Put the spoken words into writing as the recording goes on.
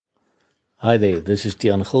Hi there, this is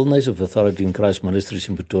Tiaan Gilnys of Authority in Christ Ministries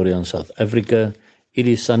in Pretoria in South Africa. It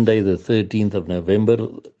is Sunday, the 13th of November,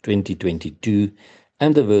 2022,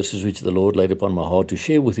 and the verses which the Lord laid upon my heart to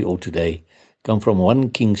share with you all today come from 1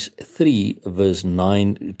 Kings 3, verse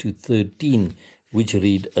 9 to 13, which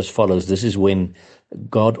read as follows. This is when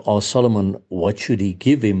God asked Solomon what should he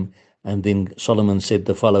give him, and then Solomon said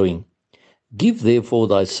the following: Give therefore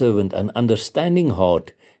thy servant an understanding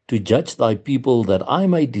heart to judge thy people, that I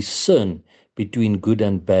may discern between good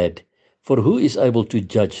and bad. For who is able to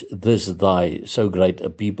judge this thy so great a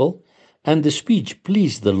people? And the speech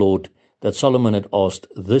pleased the Lord, that Solomon had asked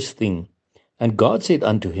this thing. And God said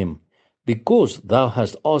unto him, Because thou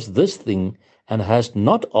hast asked this thing, and hast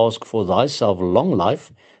not asked for thyself long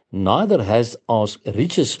life, neither hast asked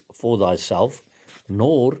riches for thyself,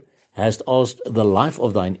 nor hast asked the life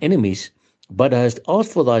of thine enemies, but hast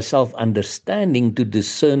asked for thyself understanding to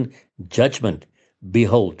discern judgment.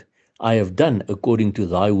 Behold, I have done according to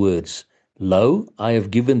thy words. Lo, I have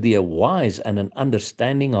given thee a wise and an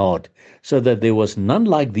understanding heart, so that there was none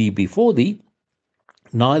like thee before thee,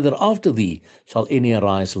 neither after thee shall any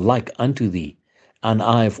arise like unto thee. And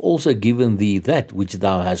I have also given thee that which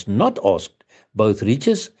thou hast not asked, both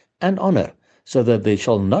riches and honor, so that there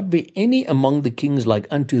shall not be any among the kings like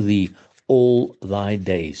unto thee all thy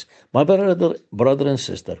days. My brother and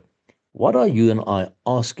sister, what are you and I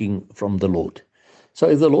asking from the Lord? So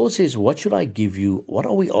if the Lord says, what should I give you? What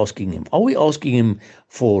are we asking him? Are we asking him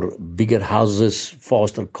for bigger houses,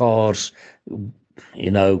 faster cars,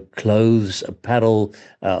 clothes, apparel,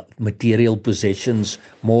 material possessions,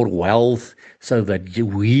 more wealth, so that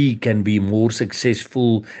we can be more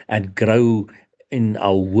successful and grow in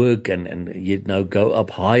our work and go up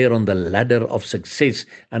higher on the ladder of success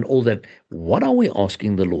and all that? What are we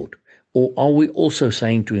asking the Lord? Or are we also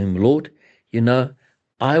saying to him, Lord,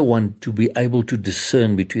 I want to be able to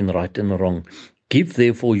discern between right and wrong. Give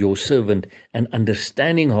therefore your servant an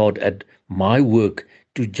understanding heart at my work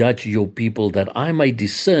to judge your people, that I may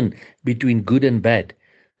discern between good and bad,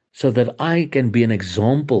 so that I can be an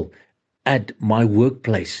example at my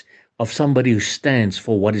workplace of somebody who stands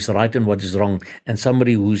for what is right and what is wrong, and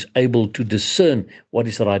somebody who's able to discern what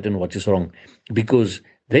is right and what is wrong. Because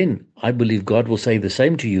then I believe God will say the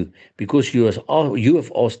same to you, because you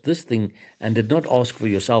have asked this thing and did not ask for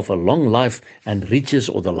yourself a long life and riches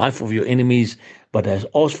or the life of your enemies, but has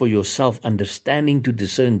asked for yourself understanding to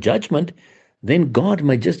discern judgment. Then God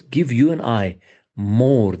may just give you and I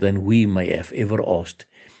more than we may have ever asked.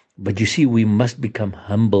 But you see, we must become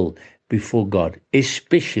humble before God,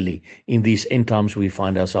 especially in these end times we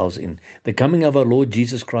find ourselves in. The coming of our Lord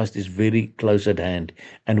Jesus Christ is very close at hand,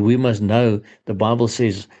 and we must know, the Bible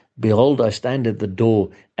says, Behold, I stand at the door,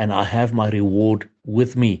 and I have my reward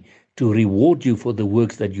with me to reward you for the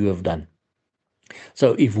works that you have done.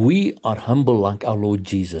 So if we are humble like our Lord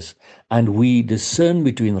Jesus, and we discern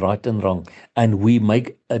between right and wrong, and we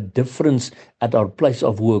make a difference at our place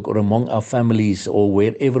of work or among our families or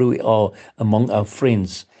wherever we are among our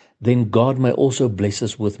friends, then God may also bless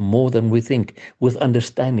us with more than we think, with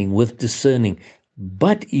understanding, with discerning,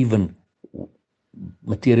 but even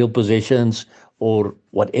material possessions or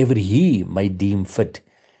whatever he may deem fit.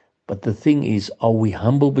 But the thing is, are we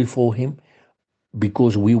humble before him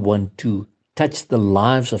because we want to touch the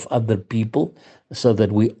lives of other people, so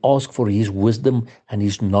that we ask for his wisdom and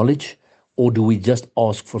his knowledge? Or do we just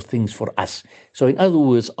ask for things for us? So in other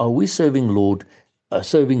words, are we serving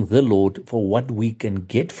the Lord for what we can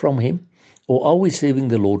get from him? Or are we serving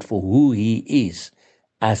the Lord for who he is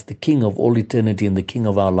as the King of all eternity and the King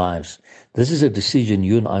of our lives? This is a decision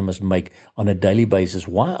you and I must make on a daily basis.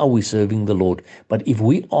 Why are we serving the Lord? But if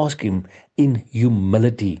we ask him in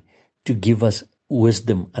humility to give us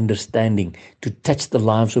wisdom, understanding, to touch the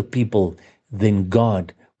lives of people, then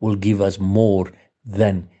God will give us more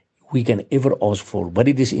than we can ever ask for. But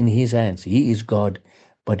it is in his hands. He is God,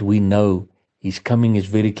 but we know his coming is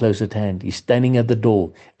very close at hand. He's standing at the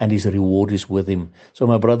door, and his reward is with him. So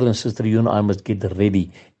my brother and sister, you and I must get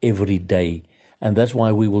ready every day. And that's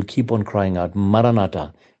why we will keep on crying out,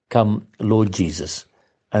 Maranatha, come Lord Jesus.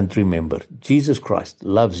 And remember, Jesus Christ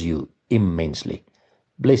loves you immensely.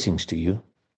 Blessings to you.